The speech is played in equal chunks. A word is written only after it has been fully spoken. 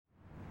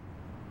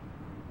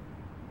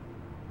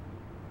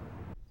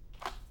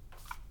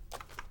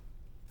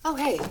Oh,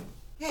 hey.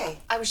 Hey.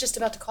 I was just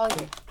about to call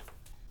you.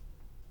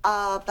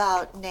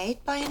 About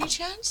Nate, by any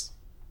chance?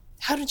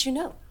 How did you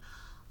know?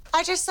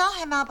 I just saw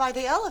him out by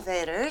the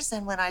elevators,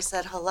 and when I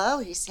said hello,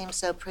 he seemed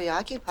so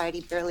preoccupied he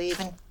barely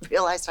even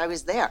realized I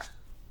was there.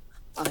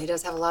 Well, he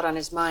does have a lot on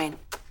his mind.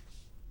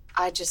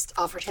 I just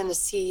offered him the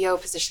CEO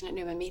position at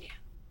Newman Media.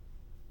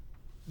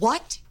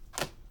 What?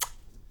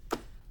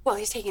 Well,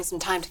 he's taking some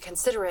time to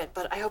consider it,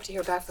 but I hope to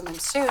hear back from him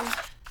soon.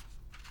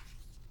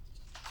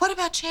 What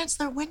about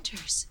Chancellor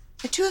Winters?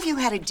 The two of you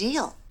had a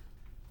deal.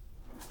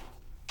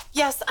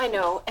 Yes, I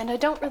know, and I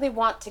don't really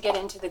want to get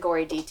into the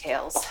gory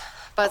details.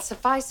 But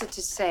suffice it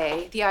to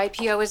say, the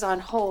IPO is on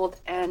hold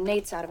and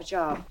Nate's out of a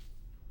job.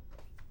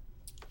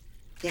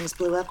 Things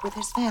blew up with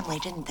his family,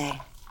 didn't they?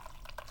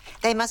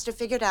 They must have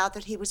figured out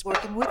that he was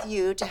working with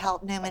you to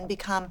help Newman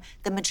become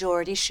the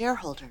majority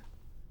shareholder.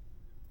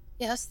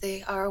 Yes,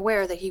 they are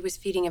aware that he was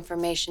feeding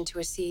information to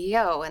a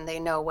CEO, and they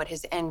know what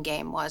his end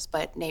game was,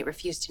 but Nate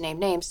refused to name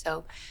names,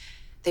 so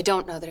they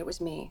don't know that it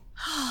was me.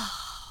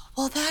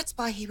 Well, that's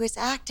why he was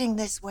acting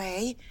this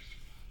way.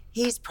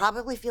 He's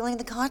probably feeling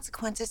the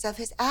consequences of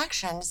his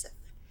actions.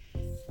 I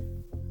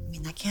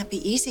mean, that can't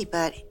be easy,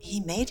 but he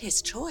made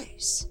his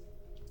choice.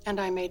 And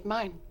I made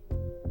mine.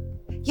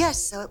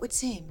 Yes, so it would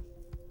seem.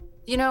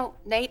 You know,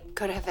 Nate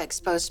could have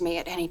exposed me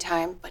at any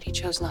time, but he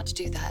chose not to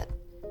do that.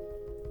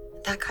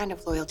 That kind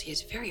of loyalty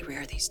is very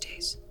rare these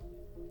days.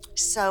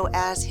 So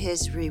as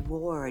his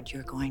reward,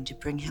 you're going to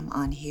bring him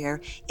on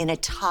here in a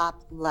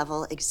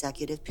top-level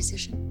executive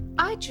position?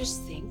 I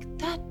just think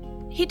that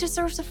he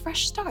deserves a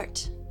fresh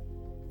start.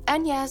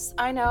 And yes,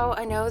 I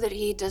know that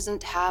he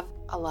doesn't have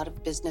a lot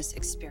of business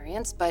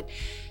experience, but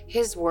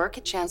his work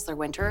at Chancellor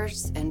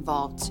Winters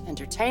involved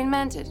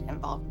entertainment, it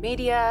involved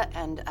media,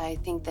 and I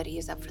think that he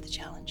is up for the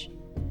challenge.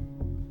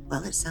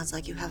 Well, it sounds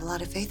like you have a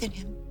lot of faith in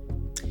him.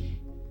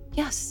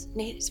 Yes,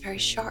 Nate is very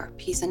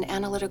sharp. He's an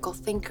analytical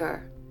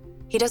thinker.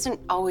 He doesn't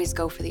always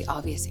go for the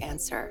obvious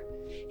answer.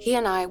 He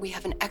and we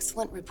have an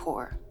excellent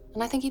rapport,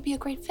 and I think he'd be a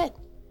great fit.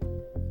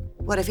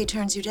 What if he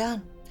turns you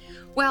down?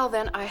 Well,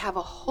 then I have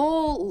a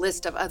whole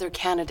list of other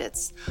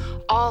candidates,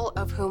 all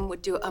of whom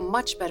would do a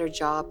much better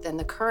job than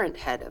the current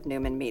head of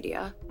Newman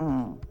Media.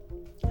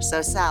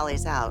 So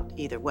Sally's out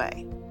either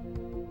way.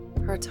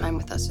 Her time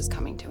with us is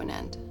coming to an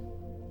end.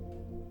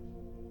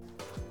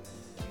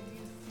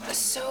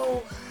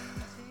 So,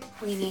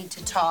 we need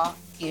to talk.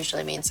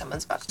 Usually means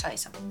someone's about to tell you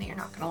something that you're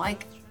not gonna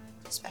like,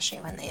 especially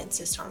when they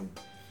insist on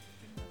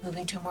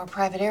moving to a more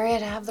private area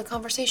to have the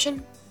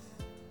conversation.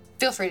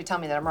 Feel free to tell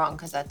me that I'm wrong,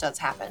 because that does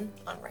happen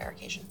on rare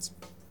occasions.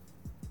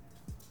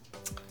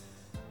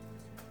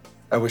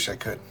 I wish I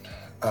could.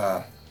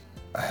 I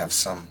have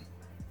some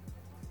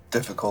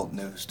difficult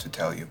news to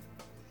tell you.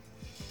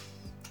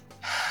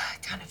 I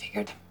kind of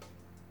figured.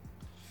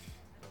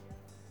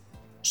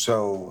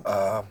 So,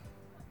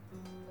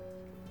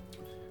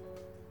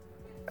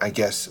 I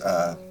guess,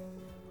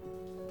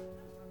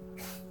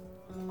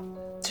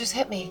 Just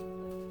hit me.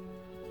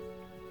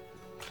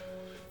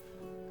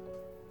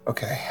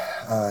 Okay,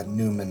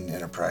 Newman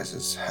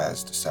Enterprises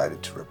has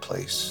decided to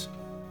replace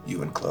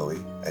you and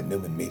Chloe at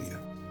Newman Media.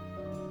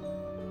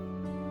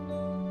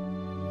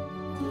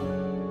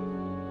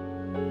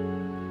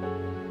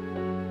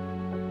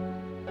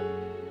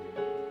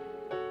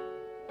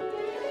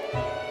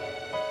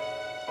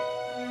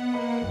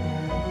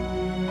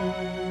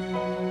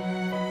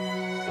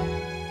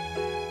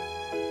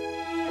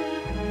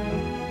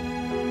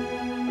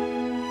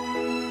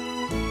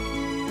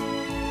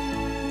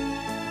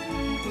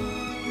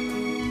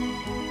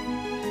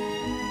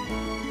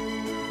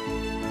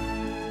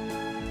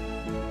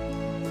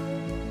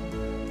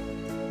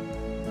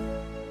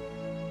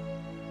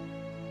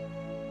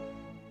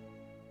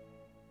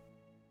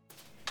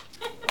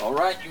 All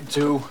right, you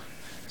two.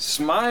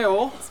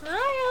 Smile. Smile.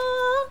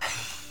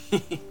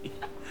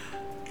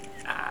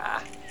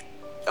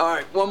 All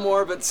right, one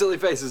more, but silly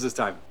faces this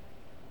time.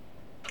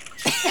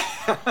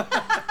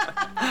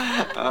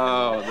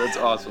 Oh, that's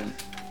awesome.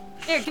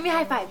 Here, give me a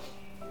high five.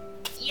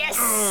 Yes!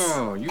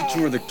 Oh, you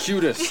two are the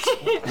cutest.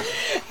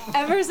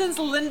 Ever since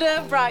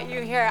Linda brought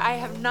you here, I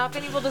have not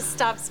been able to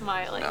stop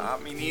smiling.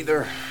 Me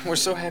neither. We're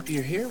so happy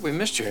you're here. We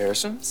missed you,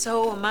 Harrison.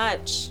 So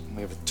much.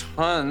 We have a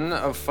ton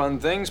of fun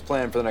things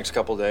planned for the next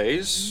couple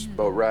days.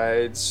 Boat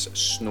rides,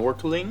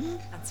 snorkeling.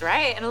 That's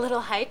right, and a little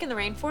hike in the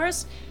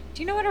rainforest.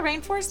 Do you know what a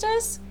rainforest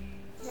is?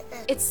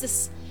 It's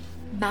this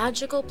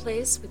magical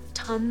place with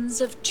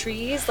tons of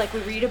trees like we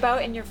read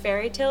about in your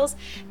fairy tales.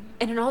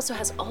 And it also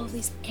has all of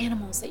these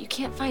animals that you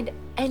can't find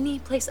any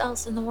place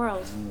else in the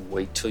world.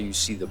 Wait till you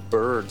see the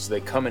birds.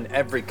 They come in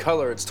every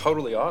color. It's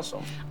totally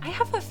awesome. I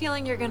have a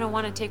feeling you're gonna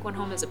want to take one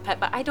home as a pet,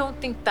 but I don't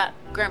think that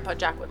Grandpa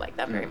Jack would like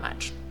that very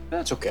much.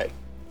 That's okay.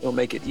 It'll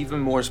make it even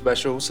more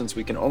special since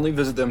we can only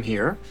visit them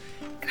here.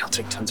 And I'll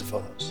take tons of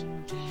photos.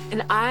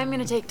 And I'm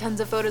gonna take tons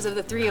of photos of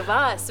the three of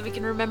us so we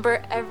can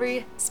remember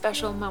every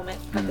special moment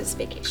of this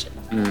vacation.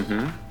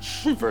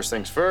 First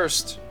things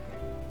first.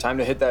 Time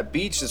to hit that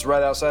beach that's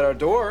right outside our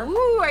door.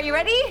 Ooh, are you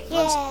ready?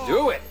 Let's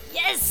do it.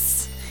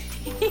 Yes!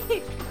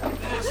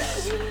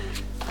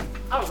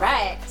 All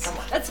right, come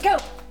on, let's go.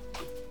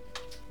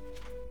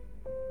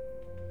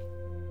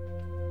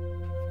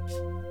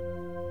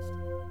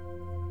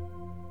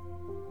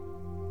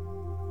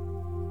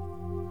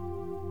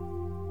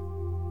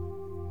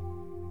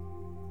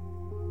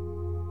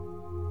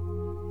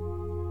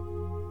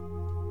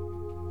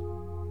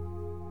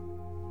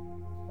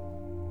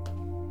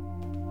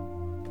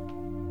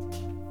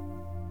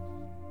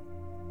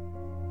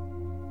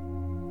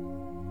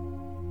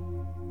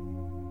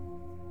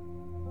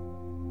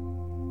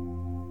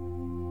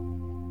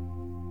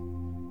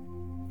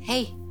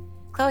 Hey,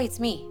 Chloe, it's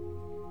me.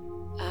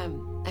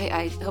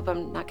 I hope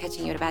I'm not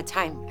catching you at a bad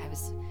time. I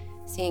was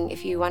seeing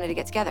if you wanted to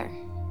get together.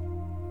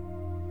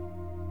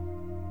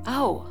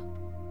 Oh.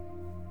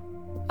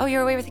 Oh,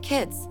 you're away with the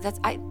kids.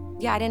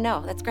 Yeah, I didn't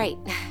know. That's great.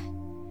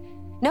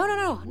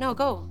 No,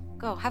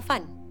 go, have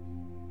fun.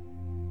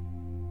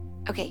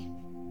 Okay,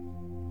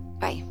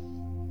 bye.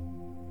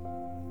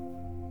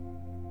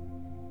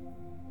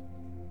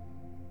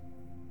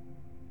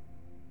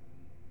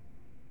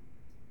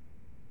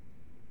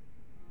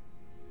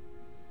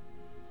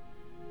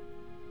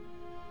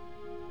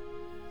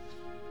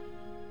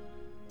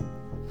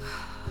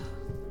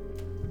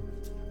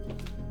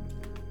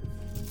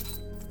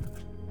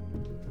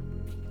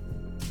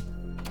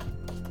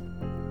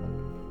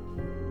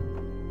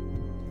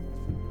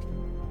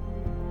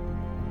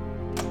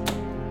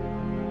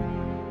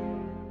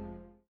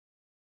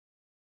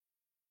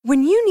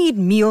 When you need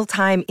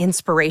mealtime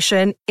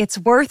inspiration, it's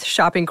worth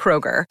shopping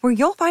Kroger, where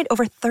you'll find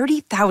over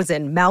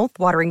 30,000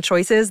 mouth-watering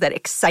choices that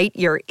excite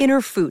your inner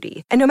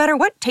foodie. And no matter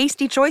what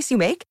tasty choice you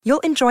make,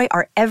 you'll enjoy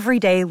our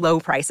everyday low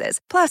prices,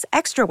 plus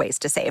extra ways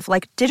to save,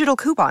 like digital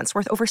coupons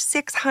worth over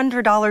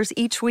 $600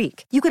 each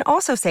week. You can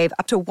also save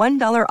up to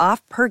 $1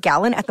 off per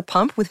gallon at the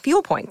pump with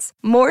fuel points.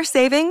 More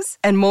savings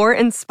and more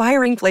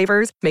inspiring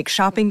flavors make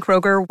shopping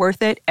Kroger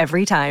worth it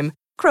every time.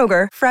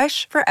 Kroger,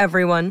 fresh for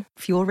everyone.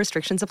 Fuel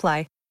restrictions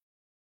apply.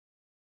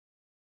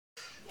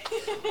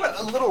 What,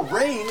 a little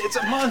rain? It's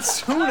a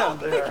monsoon out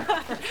there.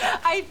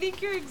 I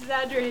think you're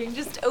exaggerating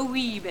just a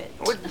wee bit.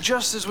 Well,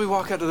 just as we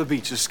walk out to the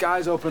beach, the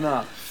skies open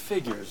up.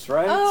 Figures,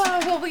 right? Oh,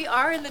 well, we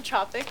are in the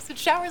tropics. It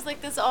showers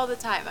like this all the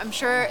time. I'm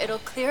sure it'll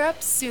clear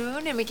up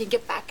soon and we can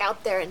get back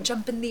out there and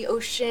jump in the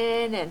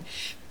ocean and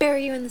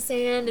bury you in the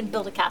sand and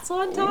build a castle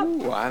on top.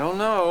 Ooh, I don't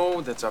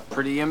know. That's a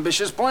pretty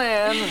ambitious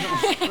plan.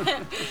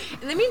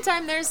 In the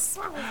meantime, there's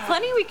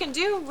plenty we can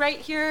do right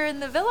here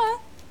in the villa,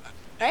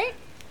 right?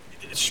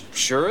 It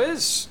sure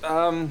is.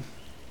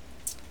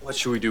 What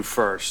should we do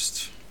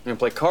first? You gonna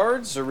play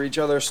cards or read each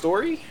other a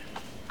story?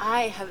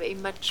 I have a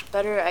much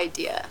better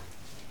idea.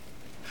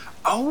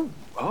 Oh,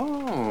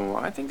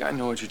 I think I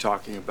know what you're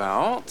talking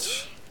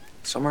about.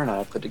 Summer and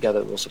I put together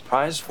a little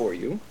surprise for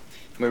you.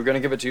 We were gonna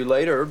give it to you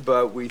later,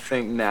 but we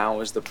think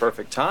now is the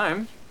perfect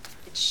time.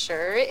 It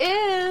sure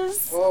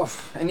is. Oh,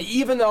 and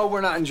even though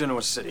we're not in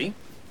Genoa City,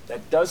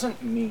 that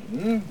doesn't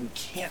mean we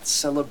can't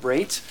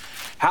celebrate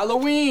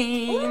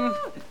Halloween. Woo!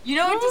 You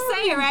know what to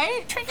say,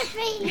 right? Trick or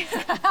treat.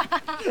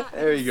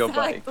 There you go,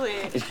 Exactly. buddy.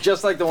 It's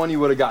just like the one you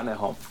would have gotten at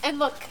home. And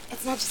look,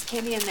 it's not just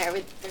candy in there.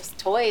 There's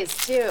toys,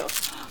 too.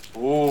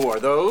 Ooh, are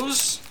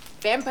those?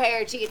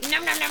 Vampire teeth.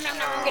 Nom, nom, nom, nom,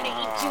 nom. I'm gonna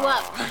eat you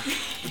up.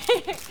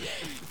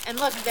 And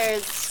look,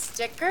 there's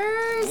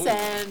stickers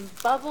and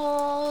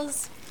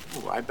bubbles.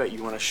 Ooh, I bet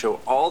you want to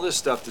show all this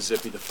stuff to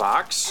Zippy the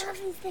Fox.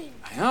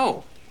 I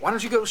know. Why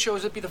don't you go show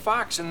Zippy the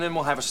Fox, and then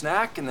we'll have a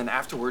snack, and then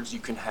afterwards you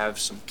can have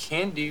some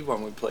candy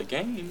when we play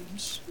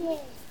games.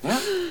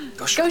 Yeah?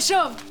 Go show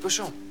him. Go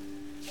show him.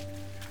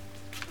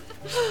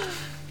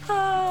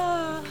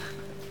 I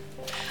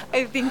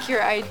think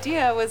your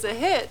idea was a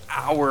hit.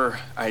 Our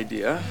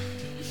idea.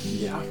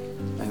 Yeah,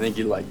 I think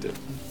you liked it.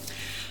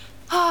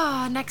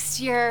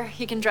 Next year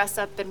he can dress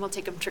up and we'll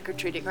take him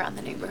trick-or-treating around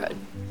the neighborhood.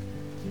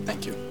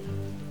 Thank you.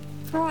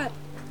 For what?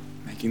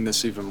 Making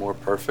this even more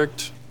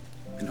perfect.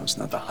 I know it's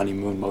not the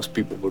honeymoon most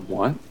people would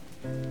want,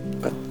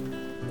 but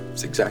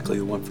it's exactly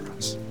the one for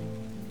us.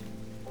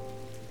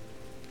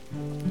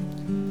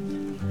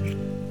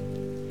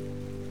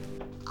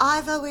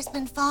 I've always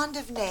been fond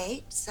of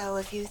Nate, so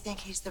if you think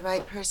he's the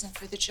right person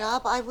for the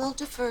job, I will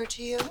defer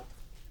to you.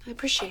 I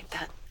appreciate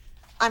that.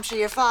 I'm sure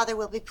your father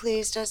will be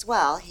pleased as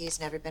well.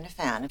 He's never been a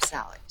fan of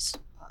Sally's.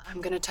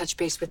 I'm gonna touch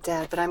base with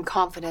Dad, but I'm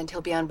confident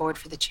he'll be on board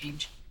for the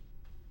change.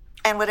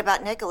 And what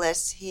about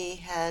Nicholas? He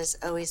has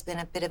always been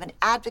a bit of an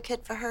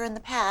advocate for her in the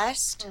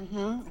past.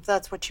 If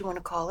that's what you want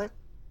to call it.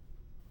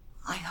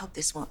 I hope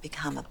this won't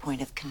become a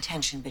point of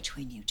contention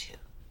between you two.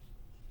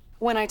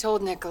 When I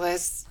told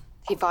Nicholas,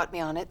 he fought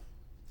me on it.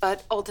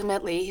 But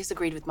ultimately, he's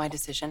agreed with my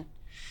decision.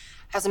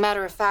 As a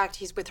matter of fact,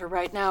 he's with her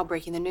right now,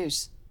 breaking the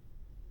news.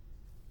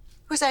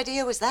 Whose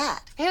idea was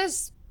that?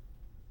 His.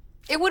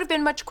 It would have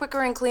been much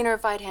quicker and cleaner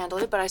if I'd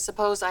handled it, but I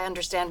suppose I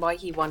understand why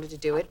he wanted to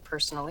do it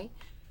personally.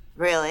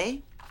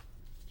 Really?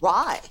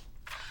 Why?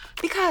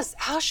 Because,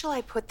 how shall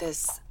I put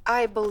this?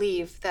 I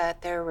believe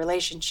that their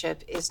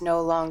relationship is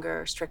no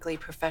longer strictly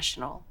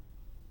professional.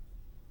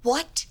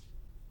 What?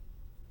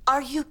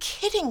 Are you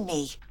kidding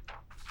me?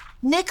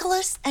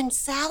 Nicholas and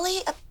Sally?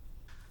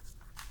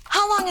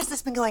 How long has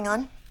this been going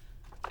on?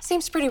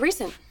 Seems pretty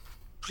recent.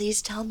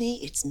 Please tell me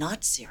it's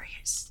not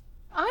serious.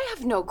 I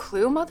have no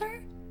clue,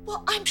 Mother.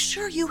 Well, I'm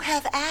sure you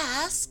have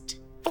asked.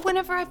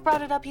 Whenever I've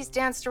brought it up, he's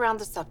danced around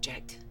the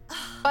subject.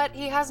 But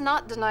he has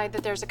not denied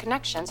that there's a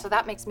connection, so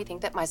that makes me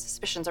think that my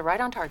suspicions are right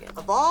on target.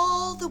 Of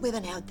all the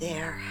women out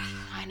there,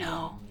 I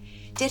know.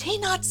 did he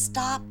not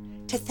stop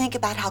to think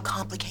about how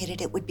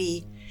complicated it would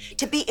be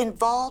to be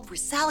involved with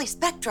Sally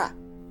Spectra?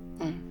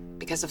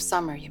 Because of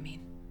Summer, you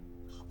mean?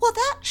 Well,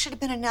 that should have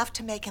been enough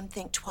to make him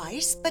think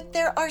twice, but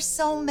there are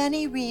so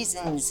many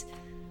reasons.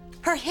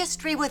 Her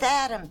history with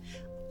Adam,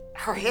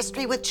 her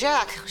history with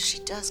Jack. She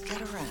does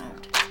get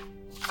around.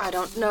 I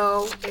don't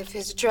know if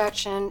his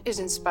attraction is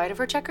in spite of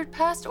her checkered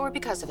past or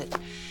because of it.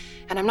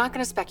 And I'm not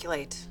going to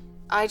speculate.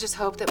 I just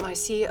hope that my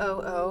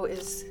COO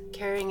is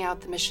carrying out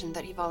the mission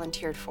that he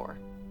volunteered for.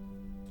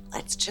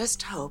 Let's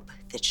just hope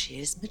that she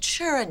is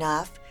mature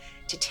enough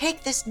to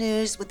take this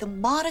news with a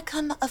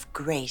modicum of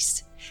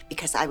grace,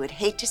 because I would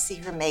hate to see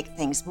her make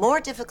things more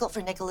difficult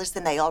for Nicholas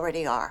than they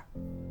already are.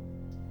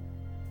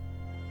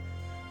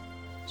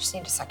 Just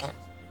need a second.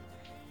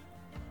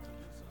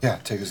 Yeah,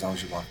 take as long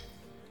as you want.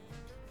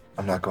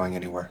 I'm not going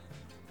anywhere.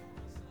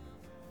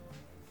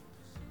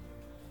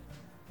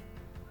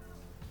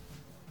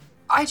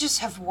 I just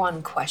have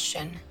one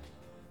question.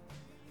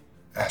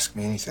 Ask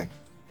me anything.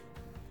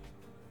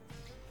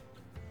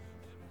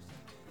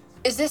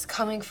 Is this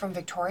coming from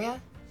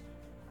Victoria?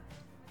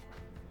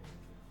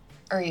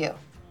 Or you?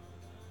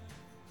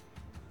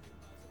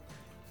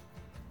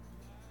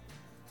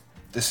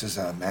 This is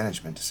a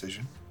management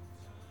decision.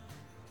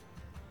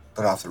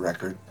 But off the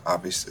record,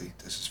 obviously,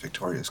 this is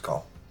Victoria's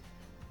call.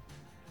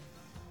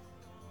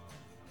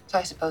 So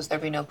I suppose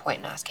there'd be no point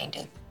in asking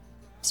to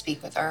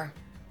speak with her.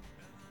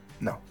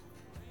 No.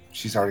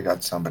 She's already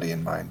got somebody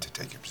in mind to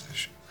take your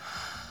position.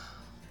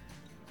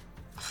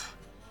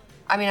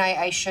 I mean,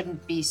 I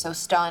shouldn't be so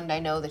stunned. I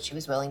know that she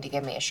was willing to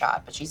give me a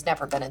shot, but she's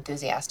never been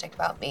enthusiastic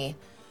about me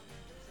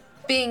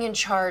being in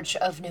charge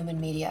of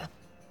Newman Media.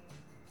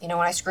 You know,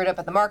 when I screwed up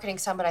at the marketing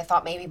summit, I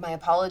thought maybe my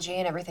apology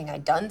and everything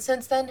I'd done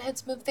since then had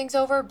smoothed things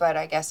over, but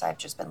I guess I've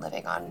just been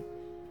living on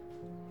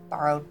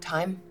borrowed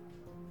time.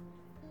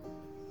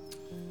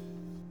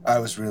 I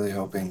was really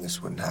hoping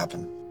this wouldn't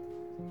happen.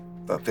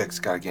 But Vic's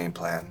got a game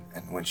plan,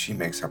 and when she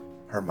makes up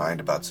her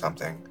mind about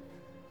something,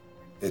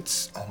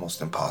 it's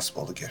almost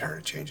impossible to get her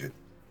to change it.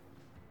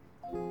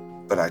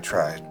 But I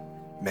tried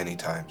many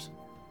times.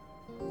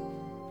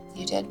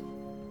 You did?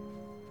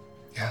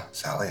 Yeah,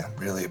 Sally, I'm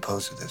really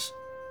opposed to this.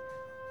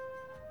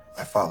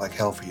 I fought like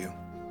hell for you.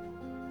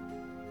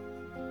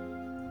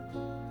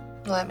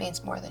 Well, that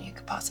means more than you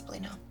could possibly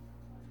know.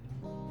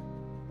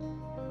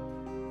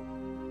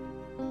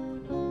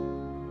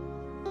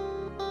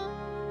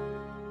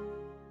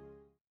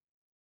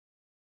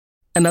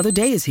 Another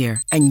day is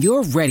here, and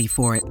you're ready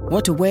for it.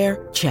 What to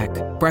wear? Check.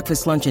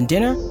 Breakfast, lunch, and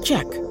dinner?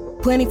 Check.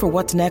 Planning for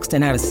what's next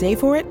and how to save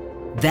for it?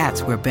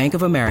 That's where Bank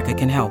of America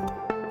can help.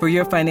 For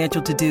your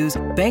financial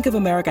to-dos, Bank of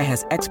America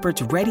has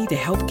experts ready to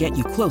help get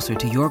you closer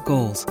to your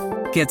goals.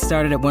 Get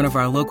started at one of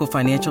our local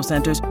financial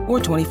centers or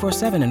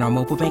 24/7 in our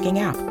mobile banking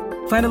app.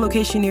 Find a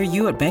location near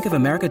you at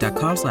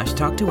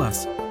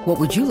bankofamerica.com/talktous. What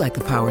would you like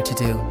the power to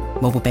do?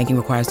 Mobile banking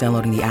requires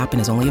downloading the app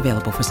and is only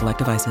available for select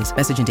devices.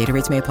 Message and data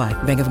rates may apply.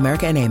 Bank of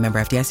America N.A., member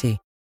FDIC.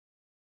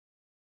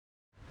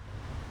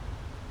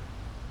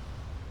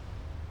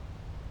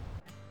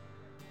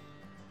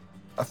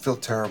 I feel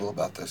terrible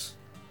about this.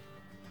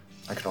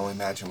 I can only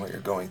imagine what you're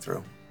going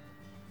through.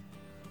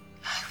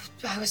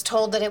 I was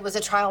told that it was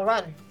a trial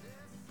run.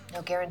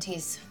 No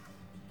guarantees.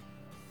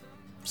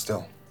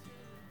 Still,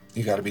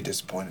 you gotta be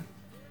disappointed.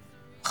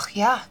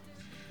 Yeah,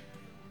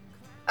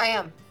 I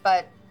am,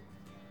 but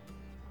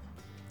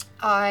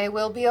I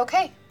will be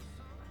okay.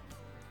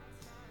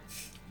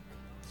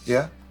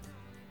 Yeah?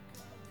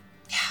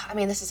 Yeah, I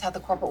mean, this is how the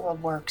corporate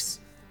world works.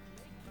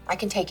 I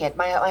can take it.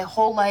 My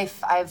whole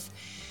life, I've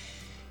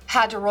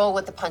had to roll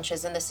with the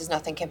punches, and this is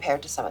nothing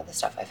compared to some of the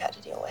stuff I've had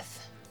to deal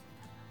with.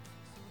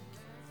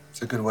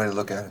 It's a good way to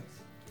look at it.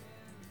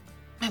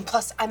 And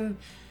plus, I'm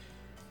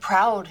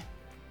proud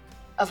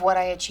of what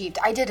I achieved.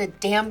 I did a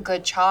damn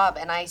good job,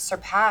 and I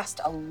surpassed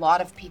a lot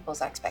of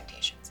people's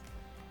expectations.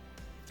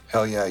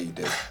 Hell yeah, you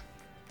did.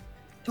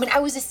 I mean, I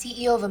was a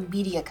CEO of a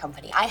media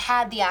company. I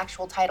had the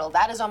actual title.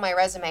 That is on my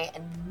resume,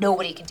 and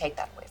nobody can take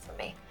that away from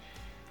me.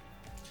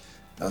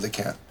 No, they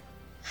can't.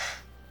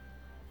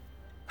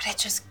 But it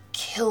just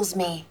kills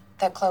me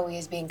that Chloe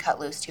is being cut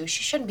loose, too.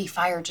 She shouldn't be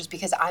fired just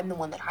because I'm the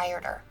one that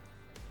hired her.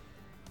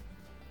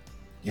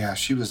 Yeah,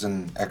 she was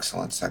an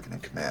excellent second in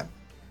command.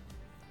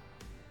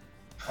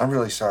 I'm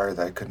really sorry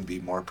that I couldn't be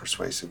more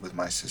persuasive with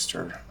my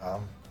sister.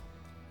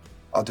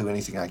 I'll do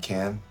anything I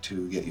can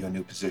to get you a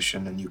new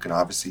position, and you can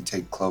obviously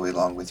take Chloe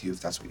along with you if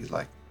that's what you'd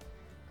like.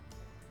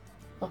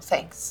 Well,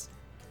 thanks.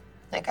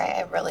 Like,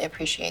 I really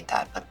appreciate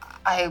that, but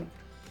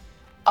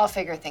I'll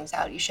figure things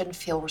out. You shouldn't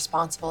feel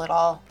responsible at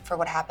all for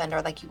what happened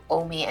or like you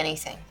owe me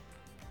anything.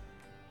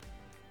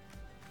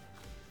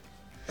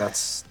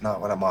 That's not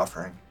what I'm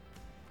offering.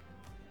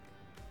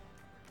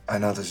 I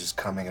know this is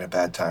coming at a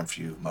bad time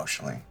for you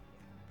emotionally.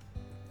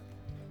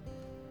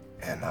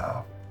 And,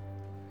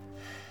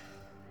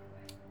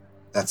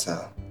 that's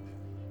a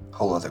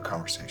whole other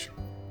conversation.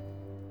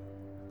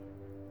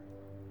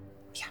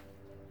 Yeah.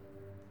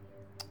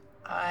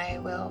 I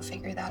will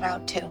figure that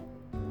out too.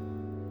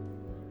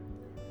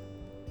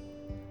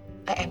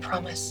 I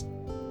promise.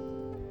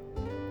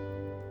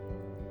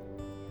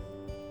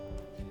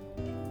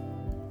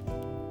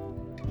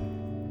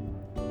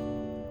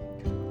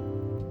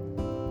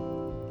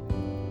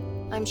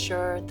 I'm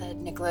sure that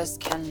Nicholas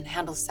can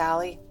handle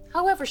Sally,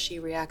 however she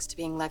reacts to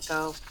being let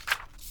go.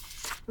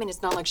 I mean,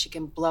 it's not like she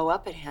can blow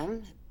up at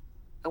him.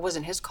 It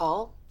wasn't his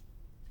call.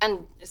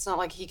 And it's not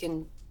like he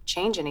can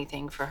change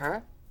anything for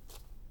her.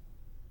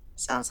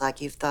 Sounds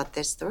like you've thought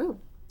this through.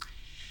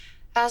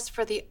 As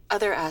for the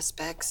other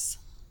aspects,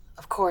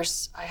 of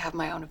course, I have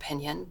my own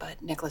opinion,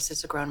 but Nicholas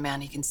is a grown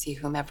man. He can see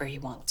whomever he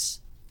wants.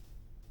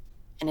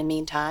 And in the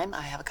meantime,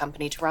 I have a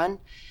company to run,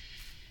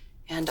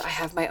 and I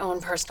have my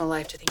own personal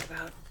life to think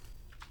about.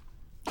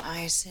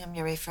 I assume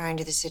you're referring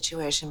to the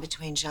situation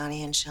between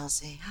Johnny and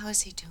Chelsea. How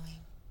is he doing?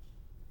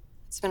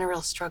 It's been a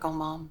real struggle,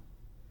 Mom.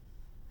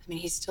 I mean,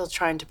 he's still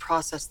trying to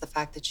process the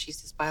fact that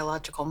she's his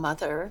biological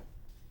mother.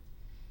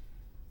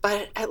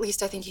 But at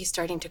least I think he's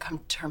starting to come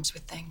to terms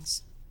with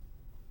things.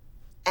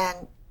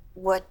 And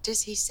what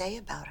does he say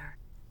about her?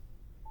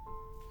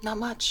 Not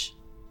much.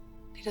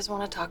 He doesn't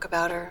want to talk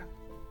about her.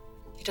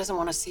 He doesn't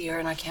want to see her,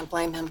 and I can't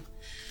blame him.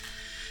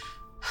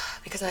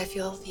 Because I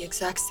feel the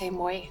exact same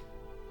way.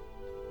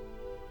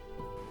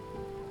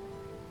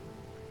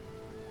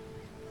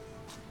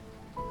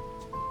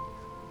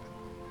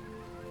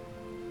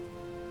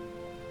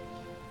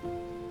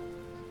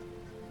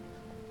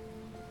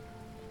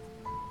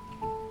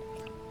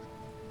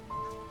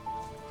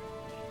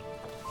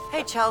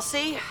 Hey,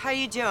 Chelsea. How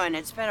you doing?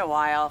 It's been a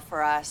while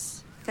for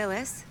us.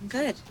 Phyllis, I'm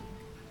good.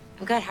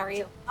 I'm good. How are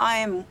you?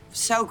 I'm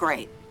so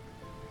great.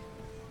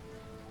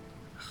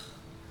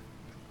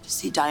 To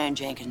see Diane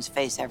Jenkins'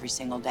 face every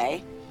single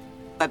day.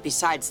 But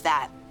besides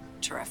that,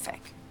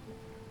 terrific.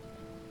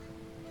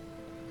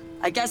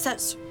 I guess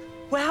that's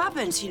what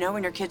happens, you know,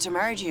 when your kids are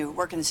married, you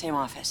work in the same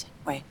office.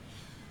 Wait,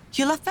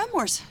 you left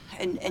Fenmore's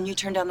and you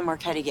turned down the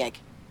Marchetti gig.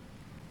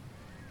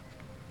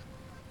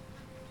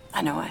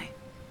 I know why.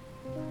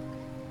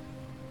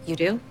 You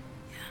do?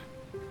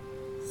 Yeah.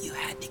 You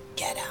had to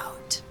get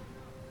out.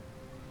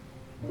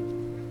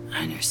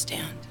 I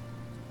understand.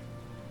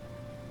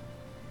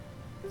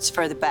 It's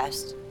for the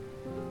best.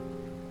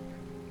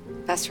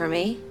 Best for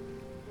me?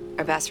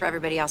 Or best for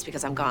everybody else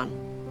because I'm gone?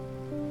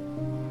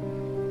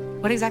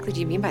 What exactly do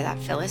you mean by that,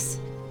 Phyllis?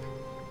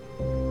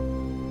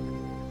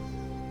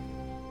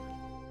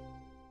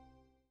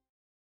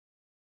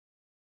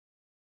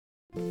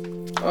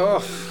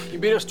 Oh, you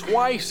beat us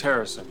twice,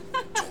 Harrison.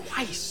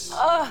 Twice.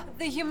 Oh,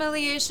 the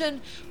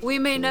humiliation. We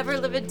may never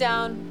live it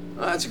down.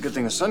 Well, that's a good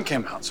thing the sun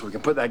came out so we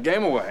can put that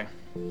game away.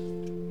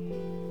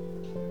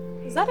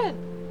 Is that a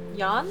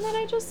yawn that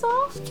I just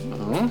saw?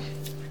 You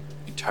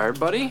tired,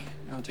 buddy?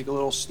 You want to take a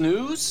little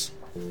snooze?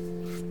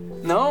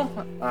 No?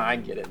 I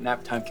get it.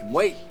 Nap time can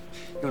wait.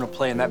 You want to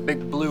play in that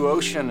big blue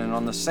ocean and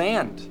on the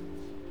sand.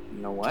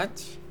 You know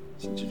what?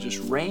 Since it just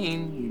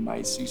rained, you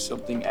might see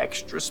something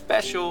extra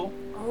special.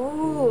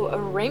 Oh, a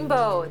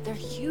rainbow. They're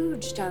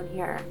huge down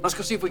here. Let's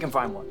go see if we can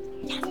find one.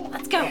 Yeah,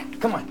 let's go. Yeah,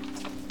 come on.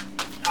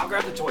 I'll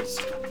grab the toys.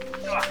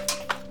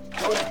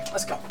 Go there.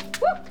 Let's go.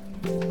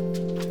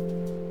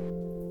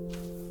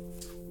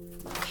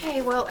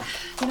 Okay, well,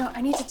 you know,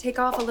 I need to take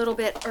off a little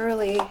bit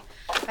early.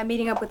 I'm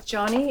meeting up with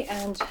Johnny,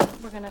 and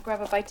we're gonna grab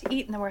a bite to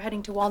eat, and then we're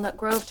heading to Walnut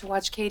Grove to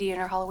watch Katie in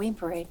her Halloween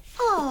parade.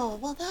 Oh,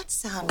 well, that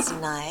sounds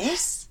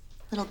nice.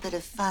 A little bit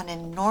of fun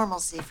and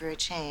normalcy for a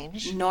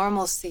change.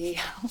 Normalcy?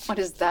 What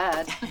is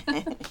that?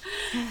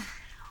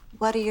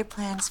 What are your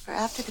plans for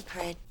after the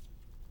parade?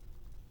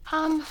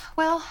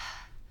 Well,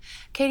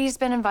 Katie's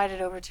been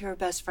invited over to her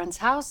best friend's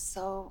house,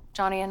 so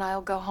Johnny and I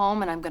will go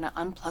home, and I'm gonna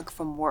unplug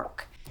from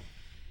work.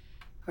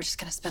 We're just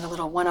gonna spend a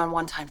little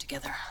one-on-one time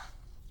together.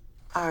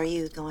 Are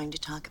you going to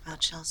talk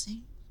about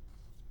Chelsea?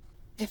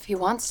 If he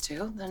wants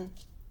to, then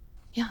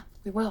yeah,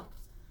 we will.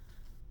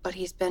 But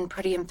he's been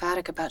pretty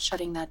emphatic about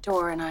shutting that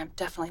door, and I'm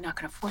definitely not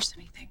gonna force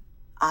anything.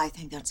 I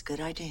think that's a good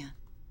idea.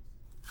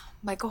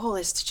 My goal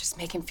is to just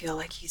make him feel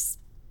like he's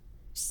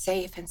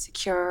safe and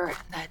secure,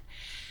 and that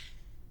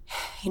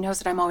he knows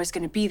that I'm always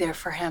gonna be there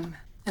for him,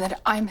 and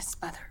that I'm his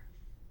mother.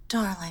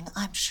 Darling,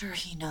 I'm sure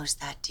he knows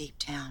that deep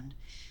down.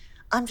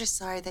 I'm just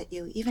sorry that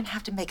you even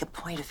have to make a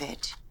point of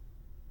it.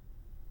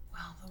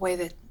 Well, the way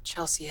that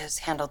Chelsea has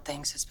handled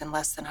things has been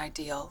less than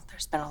ideal.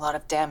 There's been a lot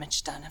of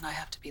damage done, and I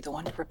have to be the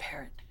one to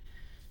repair it.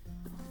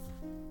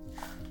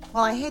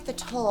 Well, I hate the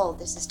toll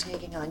this is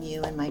taking on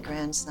you and my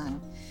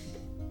grandson.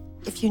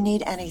 If you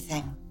need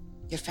anything,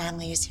 your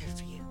family is here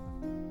for you.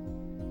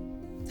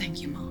 Thank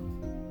you,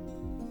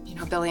 Mom. You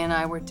know, Billy and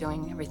I were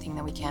doing everything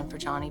that we can for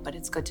Johnny, but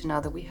it's good to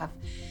know that we have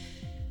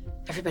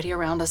everybody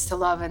around us to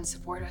love and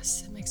support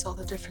us. It makes all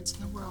the difference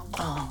in the world.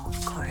 Oh,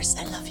 of course.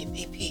 I love you,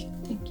 baby.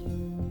 Thank you.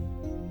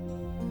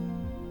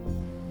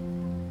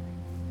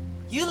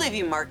 You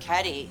leaving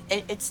Marquetti,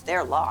 it's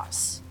their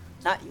loss,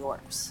 not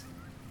yours.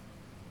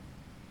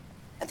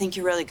 I think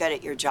you're really good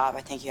at your job.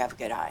 I think you have a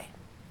good eye.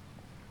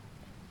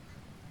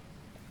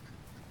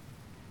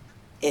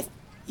 If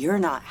you're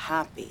not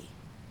happy,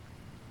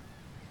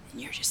 and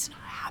you're just not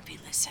happy,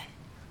 listen.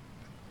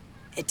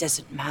 It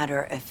doesn't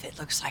matter if it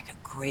looks like a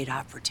great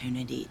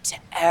opportunity to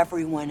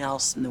everyone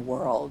else in the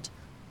world.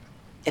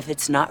 If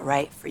it's not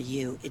right for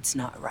you, it's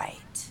not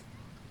right.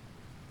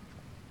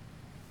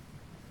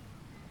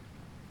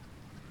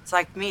 It's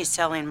like me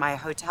selling my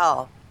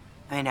hotel.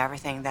 I mean,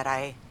 everything that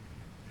I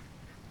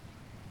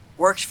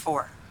worked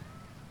for,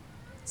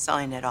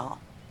 selling it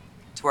all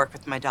to work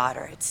with my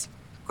daughter. It's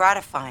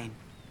gratifying.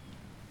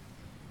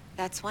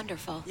 That's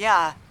wonderful.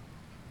 Yeah.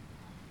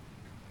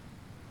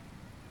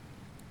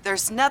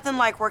 There's nothing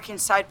like working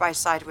side by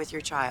side with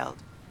your child.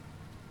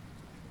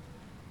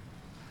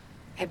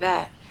 I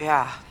bet.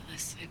 Yeah.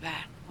 Phyllis, I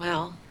bet.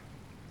 Well,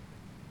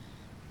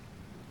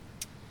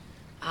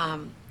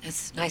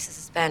 as nice as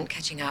it's been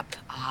catching up,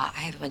 I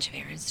have a bunch of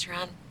errands to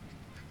run.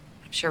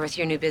 I'm sure with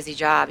your new busy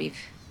job, you've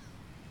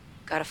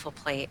got a full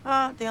plate.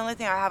 The only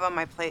thing I have on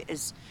my plate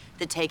is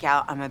the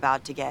takeout I'm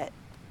about to get.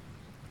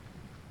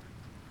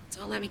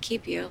 Don't let me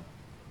keep you.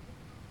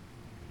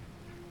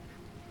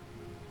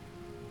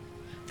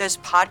 Those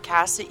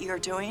podcasts that you're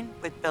doing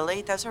with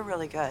Billy, those are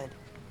really good.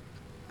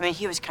 I mean,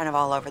 he was kind of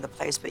all over the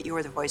place, but you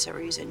were the voice of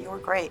reason. You were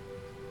great.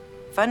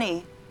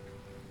 Funny.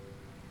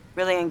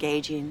 Really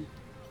engaging.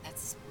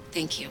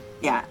 Thank you.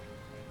 Yeah.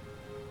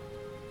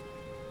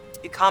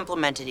 You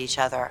complimented each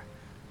other,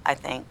 I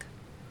think.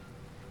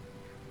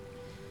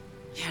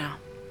 Yeah.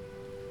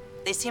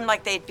 They seemed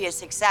like they'd be a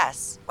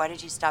success. Why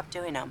did you stop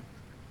doing them?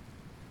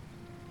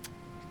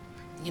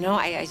 You know,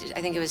 I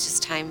think it was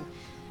just time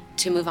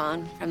to move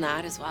on from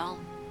that as well.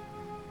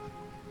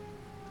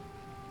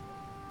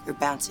 You're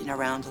bouncing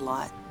around a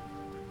lot,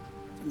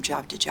 from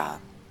job to job,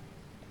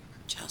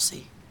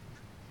 Chelsea.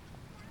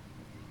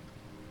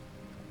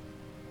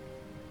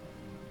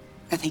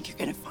 I think you're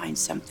gonna find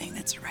something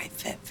that's a right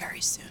fit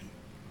very soon.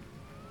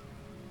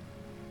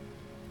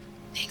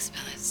 Thanks,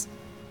 Phyllis.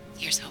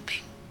 Here's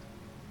hoping.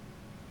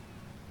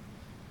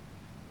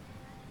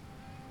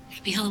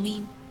 Happy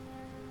Halloween.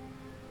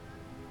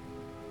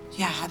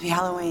 Yeah, happy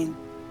Halloween.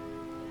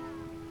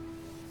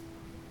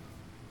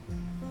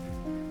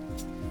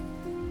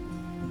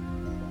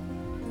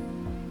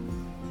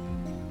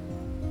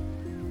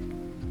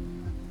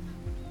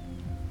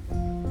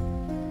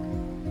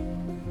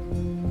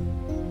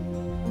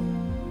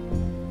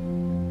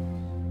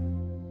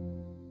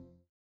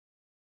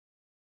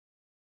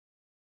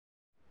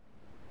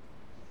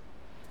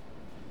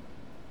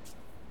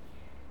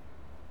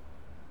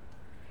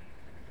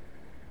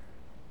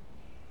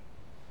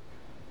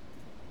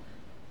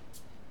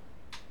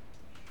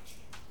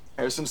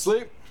 Here's some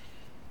sleep.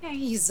 Yeah,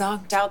 he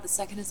zonked out the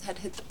second his head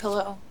hit the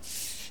pillow.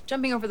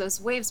 Jumping over those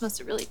waves must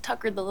have really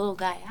tuckered the little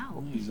guy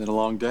out. He's had a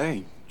long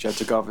day. Jet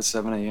took off at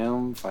 7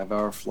 a.m.,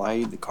 5-hour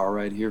flight, the car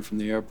ride here from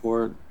the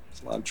airport.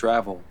 It's a lot of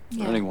travel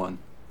for anyone.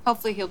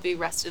 Hopefully he'll be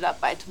rested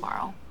up by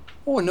tomorrow.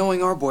 Oh, and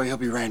knowing our boy, he'll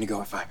be ready to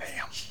go at 5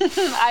 a.m.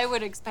 I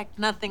would expect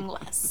nothing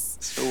less.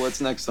 So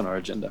what's next on our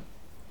agenda?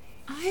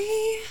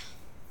 I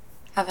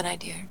have an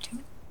idea or two.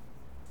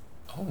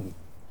 Oh,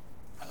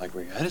 I like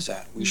where your head is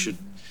at. We should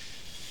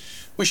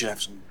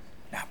have some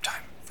nap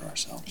time for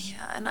ourselves.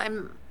 Yeah, and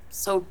I'm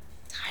so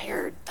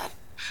tired that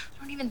I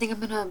don't even think I'm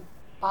gonna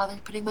bother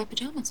putting my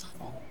pajamas on.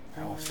 Oh,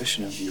 how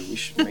efficient of you. We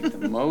should make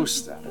the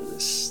most out of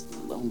this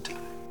alone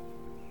time.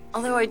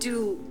 Although I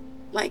do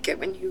like it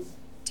when you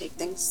take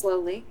things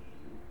slowly.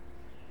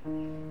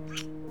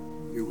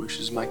 Your wish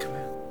is my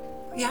command.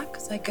 Yeah,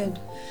 because I could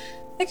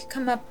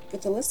come up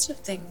with a list of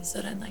things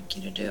that I'd like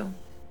you to do.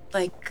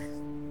 Like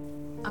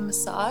a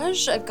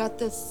massage. I've got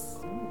this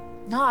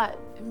knot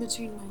in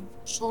between my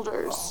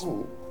shoulders.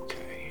 Oh,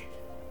 okay.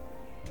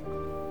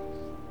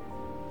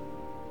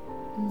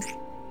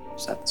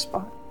 Is that the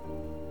spot?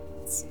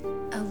 It's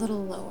a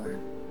little lower.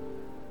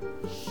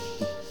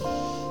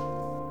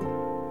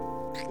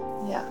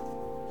 Yeah.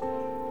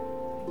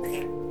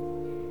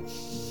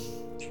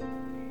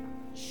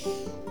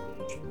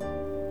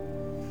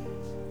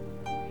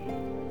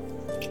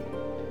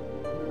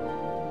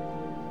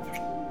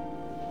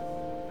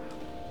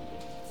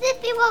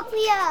 Zippy woke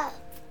me up.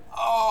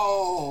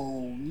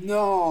 Oh,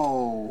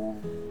 no.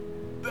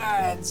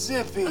 Bad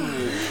Zippy.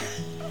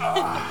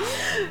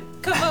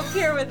 Come up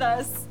here with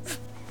us.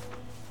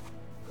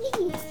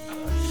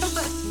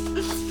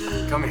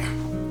 Come here.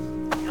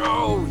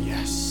 Oh,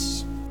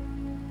 yes.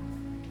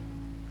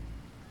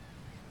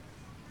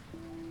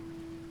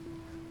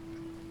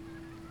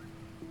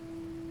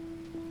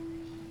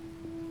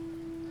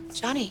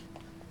 Johnny.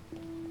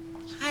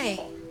 Hi.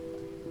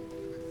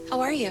 How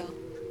are you?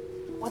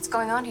 What's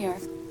going on here?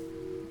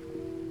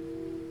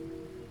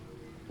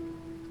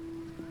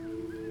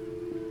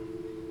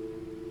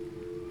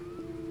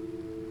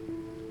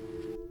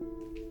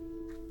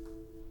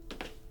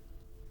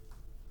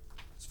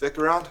 Is Vic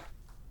around?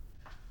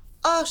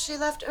 Oh, she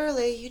left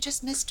early. You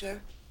just missed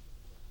her.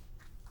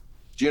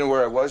 Do you know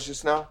where I was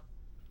just now?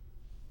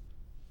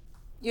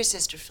 Your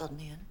sister filled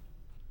me in.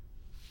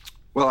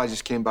 Well, I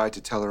just came by to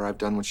tell her I've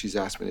done what she's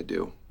asked me to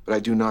do. But I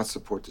do not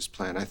support this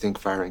plan. I think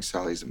firing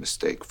Sally is a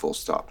mistake, full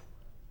stop.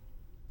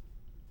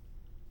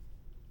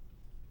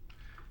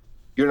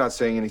 You're not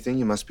saying anything.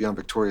 You must be on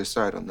Victoria's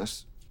side on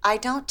this. I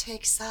don't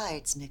take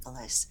sides,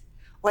 Nicholas.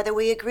 Whether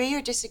we agree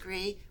or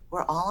disagree,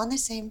 we're all on the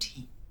same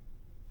team.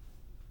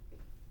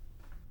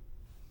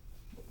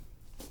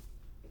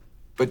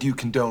 But do you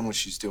condone what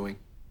she's doing?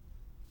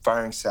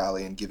 Firing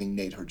Sally and giving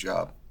Nate her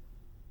job.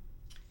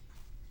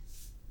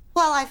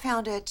 Well, I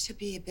found it to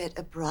be a bit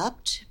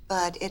abrupt,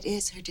 but it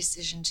is her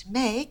decision to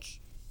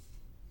make.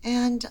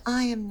 And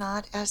I am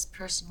not as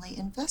personally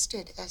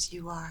invested as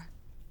you are.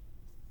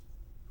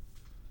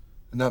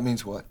 And that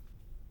means what?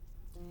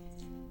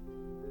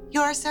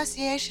 Your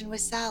association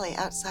with Sally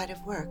outside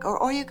of work, or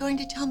are you going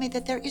to tell me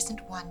that there isn't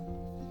one?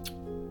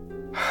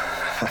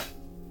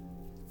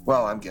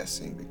 Well, I'm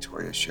guessing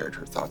Victoria shared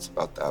her thoughts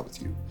about that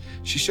with you.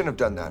 She shouldn't have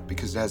done that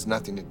because it has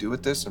nothing to do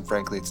with this, and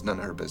frankly, it's none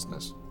of her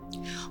business.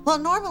 Well,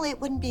 normally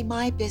it wouldn't be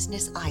my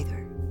business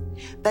either.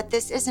 But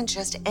this isn't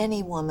just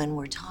any woman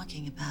we're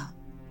talking about.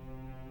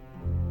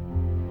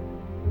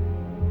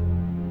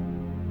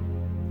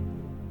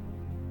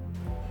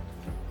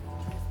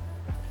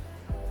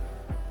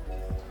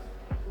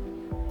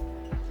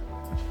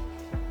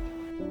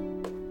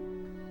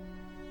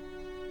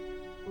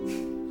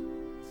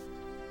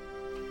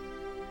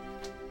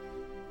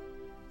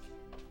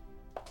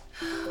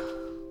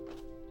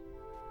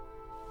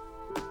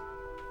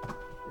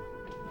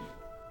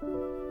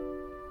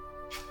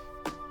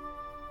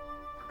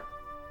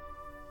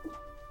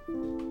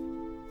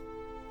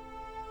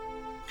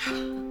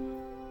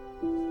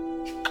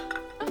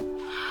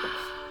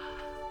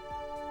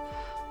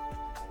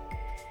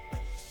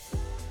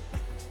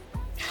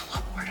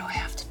 What more do I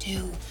have to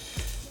do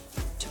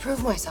to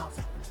prove myself?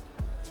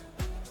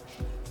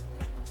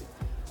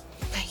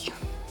 Thank you.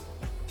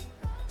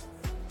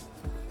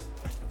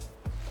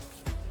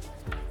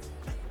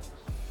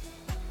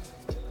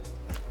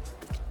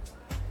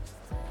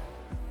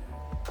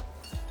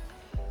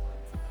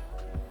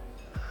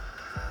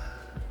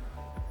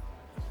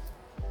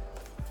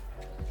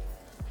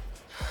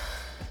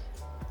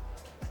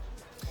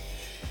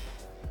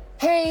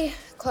 Hey,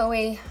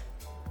 Chloe.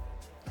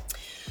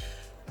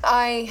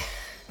 I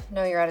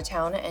know you're out of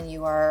town and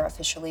you are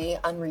officially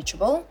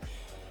unreachable.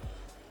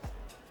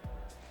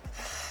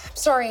 I'm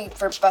sorry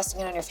for busting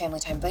in on your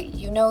family time, but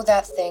you know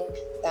that thing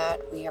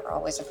that we are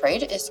always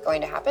afraid is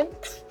going to happen?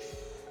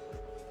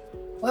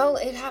 Well,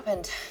 it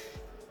happened.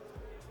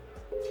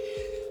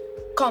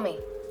 Call me.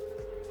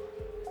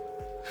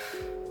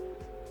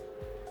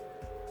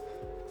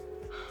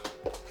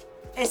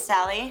 Hey,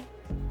 Sally.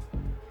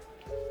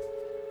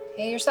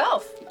 Hey,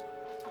 yourself.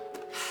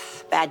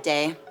 Bad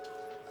day.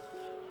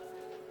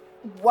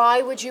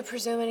 Why would you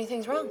presume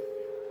anything's wrong?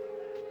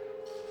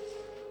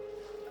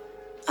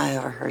 I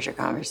overheard your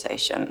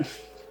conversation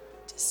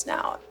just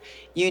now.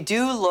 You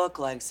do look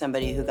like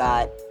somebody who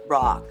got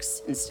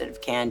rocks instead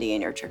of candy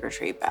in your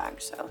trick-or-treat bag,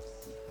 so.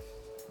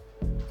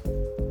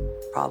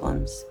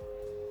 Problems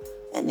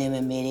at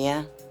Newman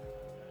Media?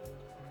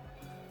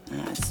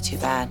 Oh, it's too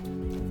bad.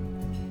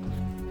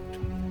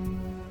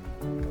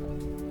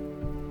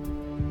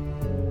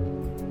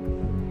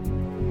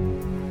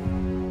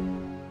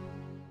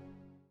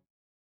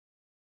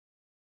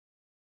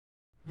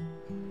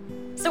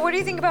 So what do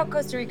you think about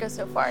Costa Rica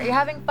so far? Are you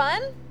having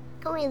fun?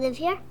 Can we live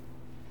here?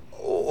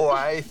 Oh,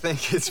 I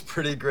think it's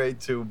pretty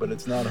great too, but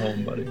it's not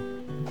home, buddy.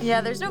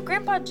 Yeah, there's no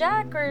Grandpa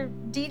Jack or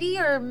Dee Dee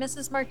or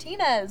Mrs.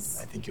 Martinez.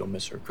 I think you'll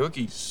miss her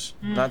cookies.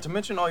 Not to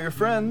mention all your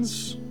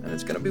friends. And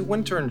it's gonna be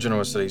winter in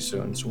Genoa City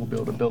soon, so we'll be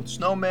able to build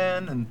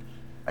snowmen and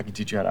I can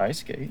teach you how to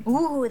ice skate.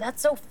 Ooh,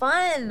 that's so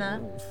fun.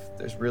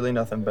 There's really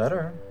nothing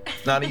better.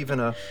 Not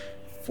even a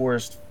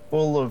forest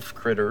full of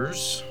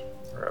critters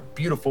or a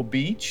beautiful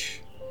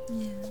beach.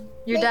 Yeah.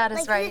 Your dad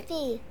is right.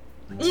 Zippy.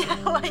 Yeah,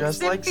 like Just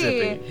Zippy. like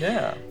Zippy,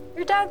 yeah.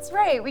 Your dad's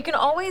right. We can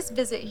always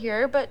visit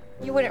here, but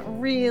you wouldn't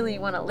really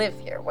want to live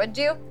here, would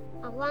you?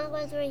 As long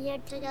as we're here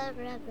together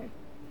forever.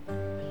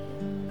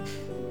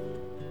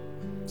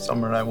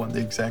 Summer and I want the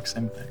exact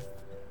same thing.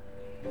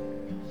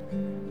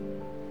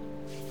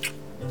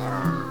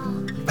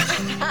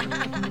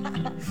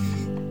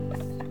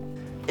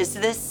 Is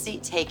this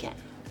seat taken?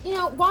 You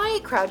know,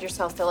 why crowd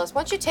yourself, Phyllis?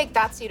 Why don't you take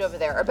that seat over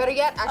there? Or better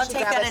yet, I'll actually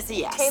take grab that as a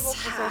yes. table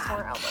for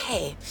somewhere else.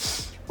 Okay.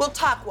 We'll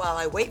talk while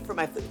I wait for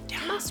my food.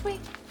 Oh,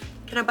 sweet.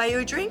 Can I buy you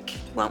a drink?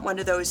 Want one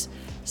of those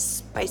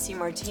spicy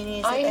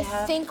martinis that they I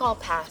have? think I'll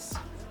pass.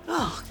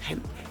 Oh,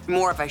 okay.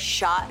 More of a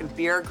shot and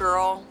beer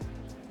girl.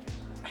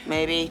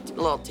 Maybe a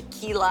little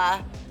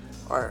tequila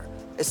or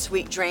a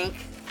sweet drink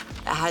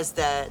that has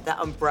the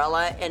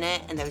umbrella in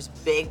it and those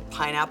big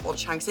pineapple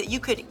chunks that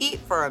you could eat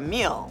for a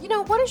meal. You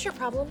know, what is your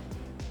problem?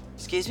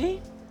 Excuse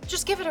me?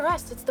 Just give it a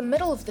rest. It's the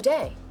middle of the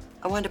day.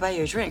 I wanted to buy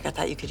you a drink. I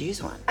thought you could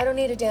use one. I don't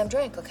need a damn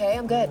drink, okay?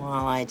 I'm good. Well,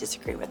 I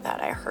disagree with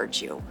that. I heard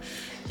you.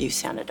 You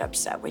sounded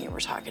upset when you were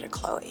talking to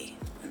Chloe.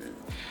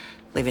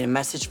 Leaving a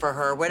message for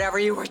her, whatever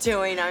you were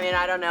doing. I mean,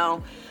 I don't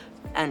know.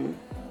 And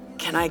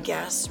Can I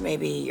guess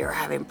maybe you're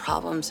having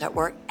problems at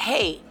work?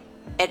 Hey,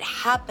 it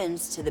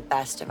happens to the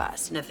best of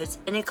us. And if it's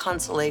any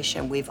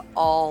consolation, we've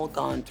all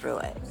gone through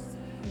it.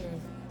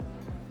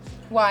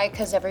 Why?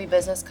 Because every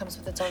business comes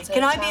with its own set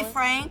Can of I be challenges?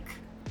 frank?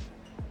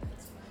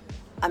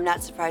 I'm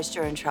not surprised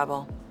you're in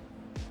trouble.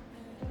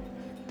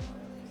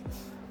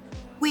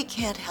 We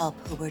can't help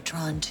who we're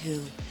drawn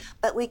to,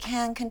 but we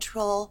can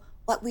control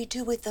what we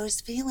do with those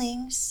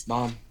feelings.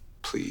 Mom,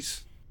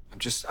 please.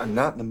 I'm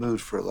not in the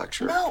mood for a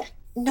lecture.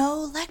 No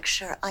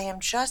lecture. I am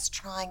just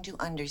trying to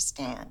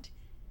understand.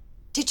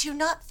 Did you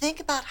not think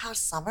about how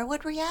Summer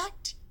would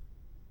react?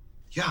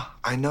 Yeah,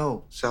 I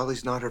know.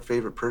 Sally's not her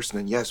favorite person,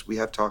 and yes, we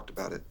have talked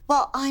about it.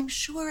 Well, I'm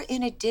sure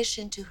in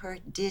addition to her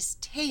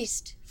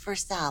distaste for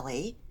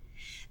Sally,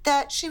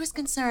 that she was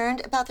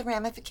concerned about the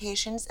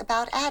ramifications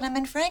about Adam,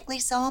 and frankly,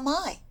 so am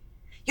I.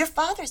 Your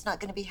father's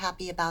not going to be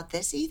happy about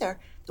this either,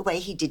 the way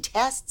he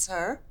detests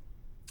her.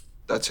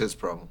 That's his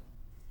problem.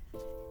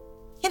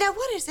 You know,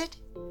 what is it?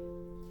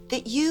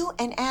 That you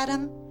and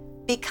Adam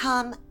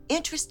become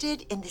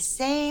interested in the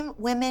same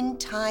women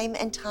time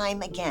and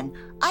time again.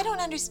 I don't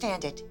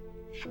understand it.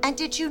 And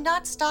did you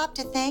not stop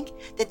to think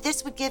that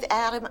this would give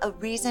Adam a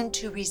reason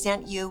to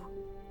resent you?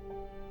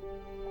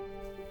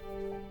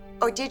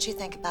 Or did you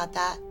think about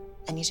that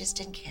and you just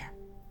didn't care?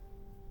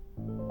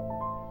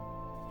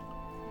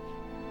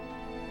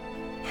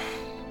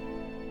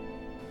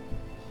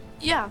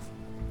 Yeah,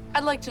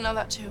 I'd like to know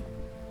that too.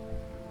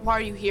 Why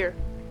are you here?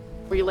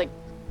 Were you, like,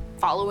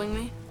 following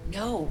me?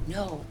 No,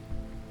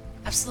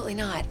 absolutely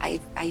not.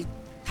 I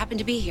happened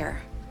to be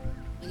here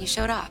when you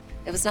showed up.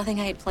 It was nothing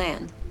I had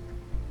planned.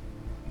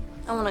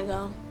 I want to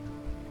go.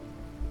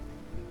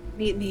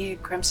 Meet me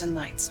at Crimson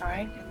Lights, all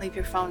right? And leave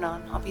your phone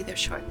on. I'll be there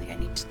shortly. I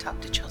need to talk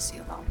to Chelsea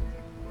alone.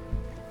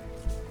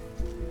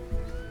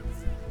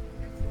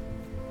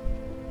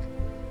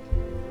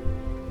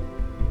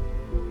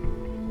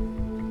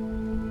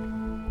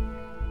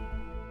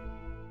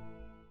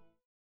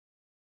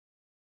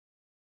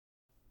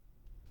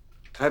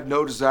 I have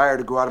no desire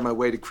to go out of my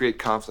way to create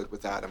conflict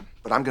with Adam,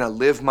 but I'm gonna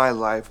live my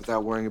life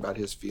without worrying about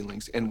his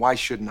feelings. And why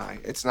shouldn't I?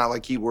 It's not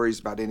like he worries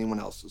about anyone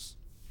else's.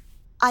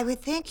 I would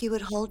think you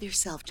would hold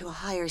yourself to a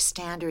higher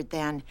standard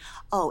than,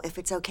 oh, if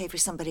it's okay for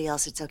somebody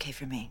else, it's okay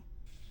for me.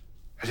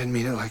 I didn't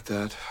mean it like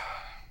that.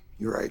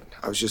 You're right.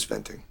 I was just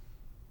venting.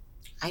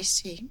 I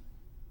see.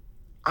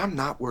 I'm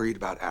not worried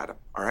about Adam,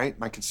 all right?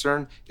 My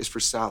concern is for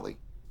Sally.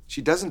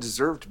 She doesn't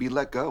deserve to be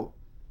let go.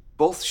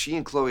 Both she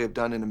and Chloe have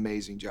done an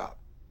amazing job.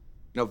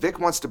 You know, Vic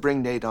wants to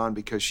bring Nate on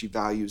because she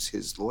values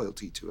his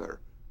loyalty to her.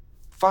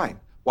 Fine.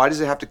 Why does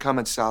it have to come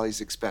at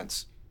Sally's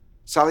expense?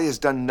 Sally has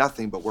done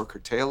nothing but work her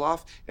tail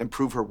off and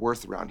prove her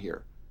worth around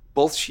here.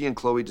 Both she and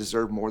Chloe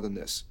deserve more than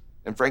this.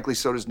 And frankly,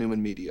 so does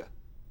Newman Media.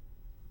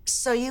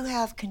 So you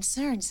have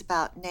concerns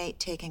about Nate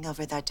taking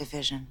over that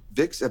division?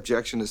 Vic's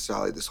objection to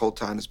Sally this whole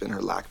time has been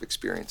her lack of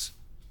experience.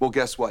 Well,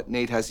 guess what?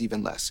 Nate has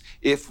even less.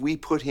 If we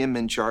put him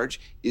in charge,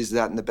 is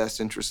that in the best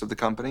interest of the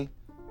company?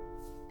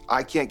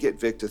 I can't get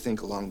Vic to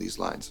think along these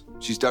lines.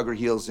 She's dug her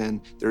heels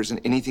in. There isn't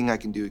anything I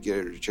can do to get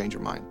her to change her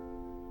mind.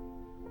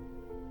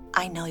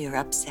 I know you're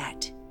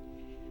upset,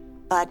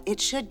 but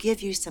it should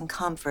give you some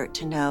comfort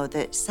to know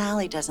that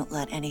Sally doesn't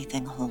let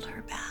anything hold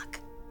her back.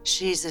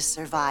 She's a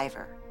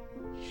survivor.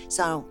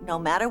 So no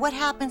matter what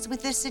happens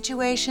with this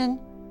situation,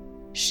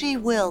 she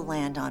will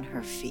land on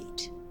her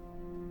feet.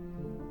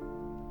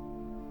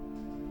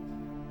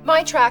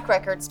 My track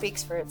record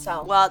speaks for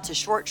itself. Well, it's a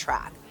short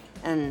track.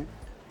 And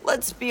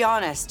let's be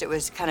honest, it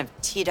was kind of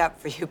teed up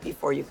for you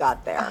before you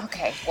got there.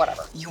 Okay,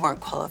 whatever. You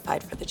weren't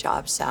qualified for the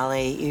job,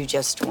 Sally. You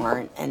just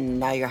weren't. And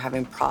now you're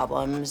having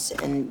problems.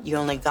 And you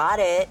only got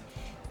it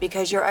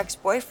because your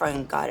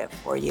ex-boyfriend got it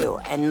for you.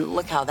 And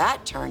look how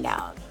that turned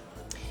out.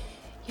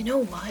 You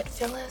know what,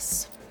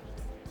 Phyllis?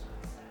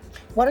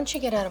 Why don't you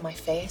get out of my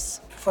face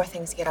before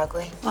things get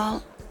ugly?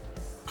 Well,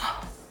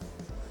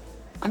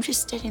 I'm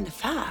just stating the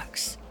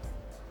facts.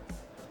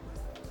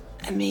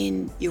 I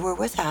mean, you were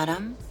with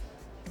Adam,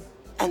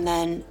 and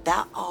then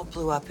that all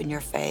blew up in your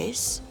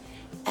face,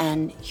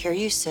 and here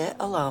you sit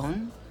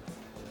alone,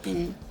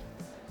 and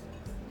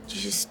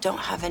you just don't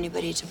have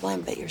anybody to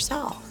blame but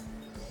yourself.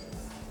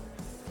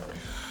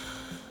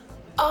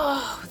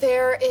 Oh,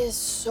 there is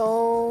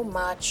so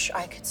much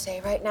I could say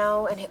right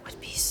now, and it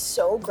would be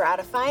so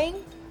gratifying,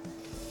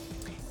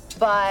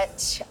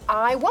 but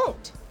I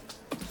won't.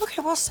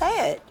 Okay, well,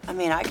 say it. I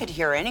mean, I could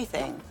hear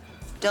anything.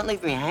 Don't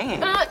leave me hanging.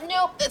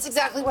 Nope, that's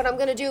exactly what I'm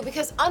gonna do,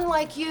 because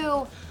unlike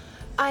you,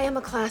 I am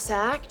a class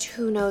act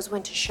who knows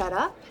when to shut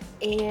up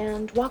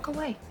and walk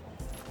away.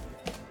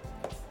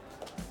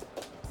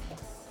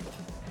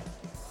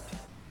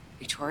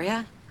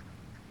 Victoria,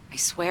 I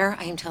swear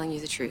I am telling you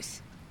the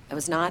truth. It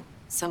was not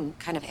some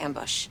kind of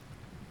ambush.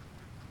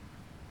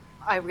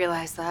 I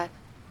realize that.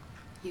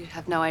 You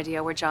have no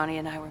idea where Johnny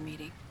and I were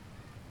meeting.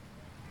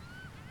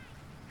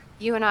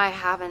 You and I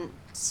haven't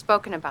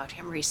spoken about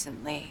him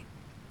recently.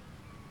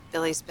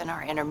 Billy's been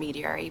our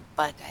intermediary,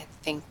 but I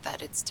think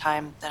that it's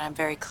time that I'm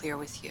very clear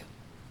with you.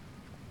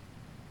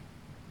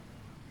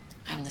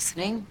 I'm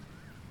listening.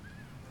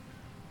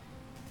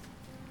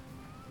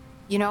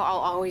 You know, I'll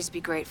always be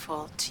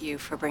grateful to you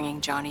for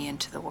bringing Johnny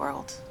into the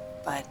world,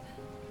 but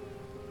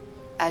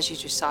as you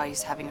just saw,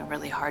 he's having a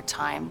really hard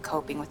time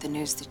coping with the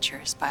news that you're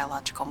his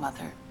biological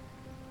mother.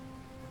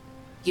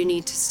 You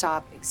need to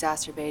stop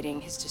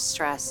exacerbating his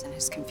distress and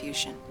his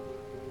confusion.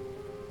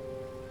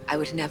 I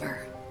would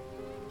never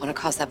want to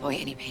cause that boy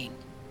any pain.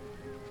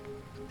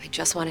 I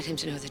just wanted him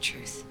to know the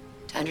truth,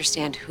 to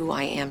understand who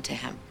I am to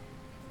him.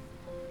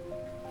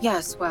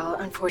 Yes, well,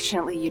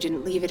 unfortunately, you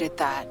didn't leave it at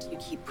that. You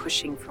keep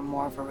pushing for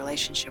more of a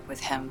relationship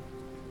with him.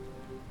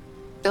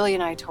 Billy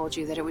and I told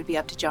you that it would be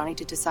up to Johnny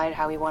to decide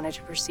how he wanted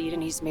to proceed,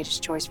 and he's made his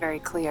choice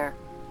very clear.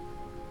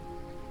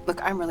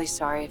 Look, I'm really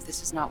sorry if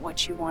this is not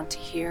what you want to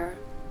hear,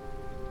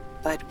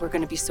 but we're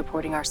going to be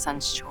supporting our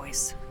son's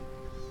choice.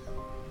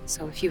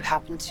 So if you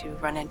happen to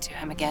run into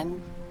him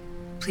again,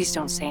 please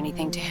don't say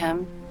anything to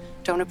him.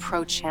 Don't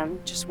approach him.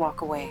 Just walk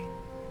away.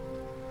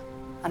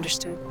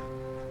 Understood?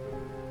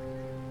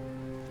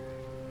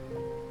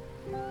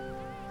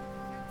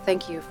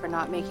 Thank you for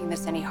not making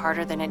this any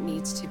harder than it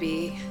needs to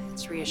be.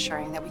 It's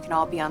reassuring that we can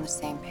all be on the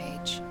same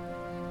page.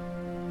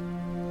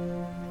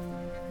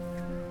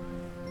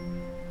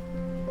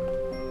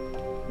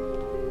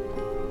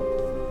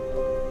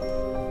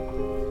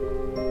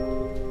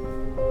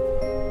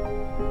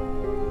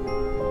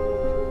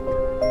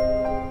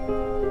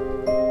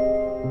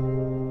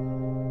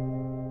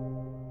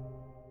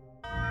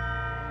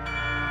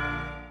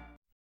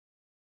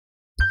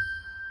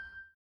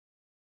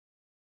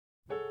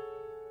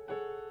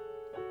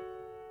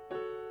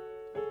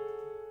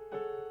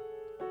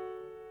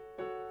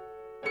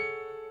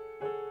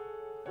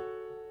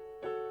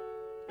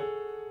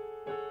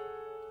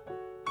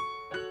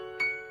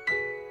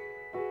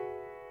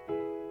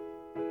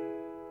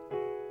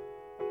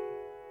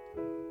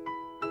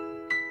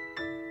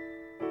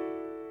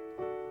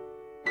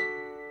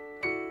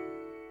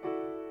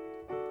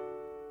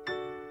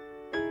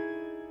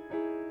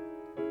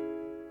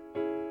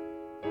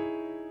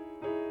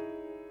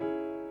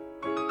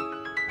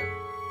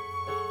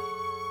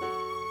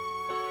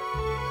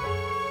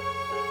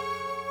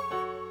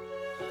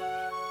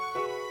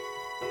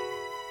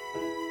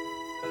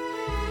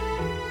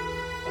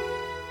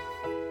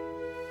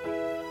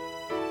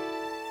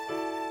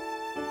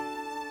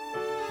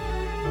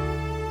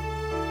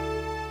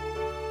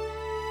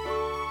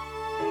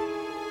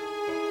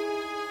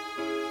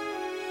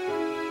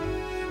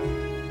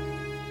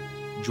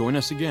 Join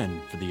us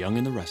again for The Young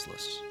and the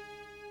Restless.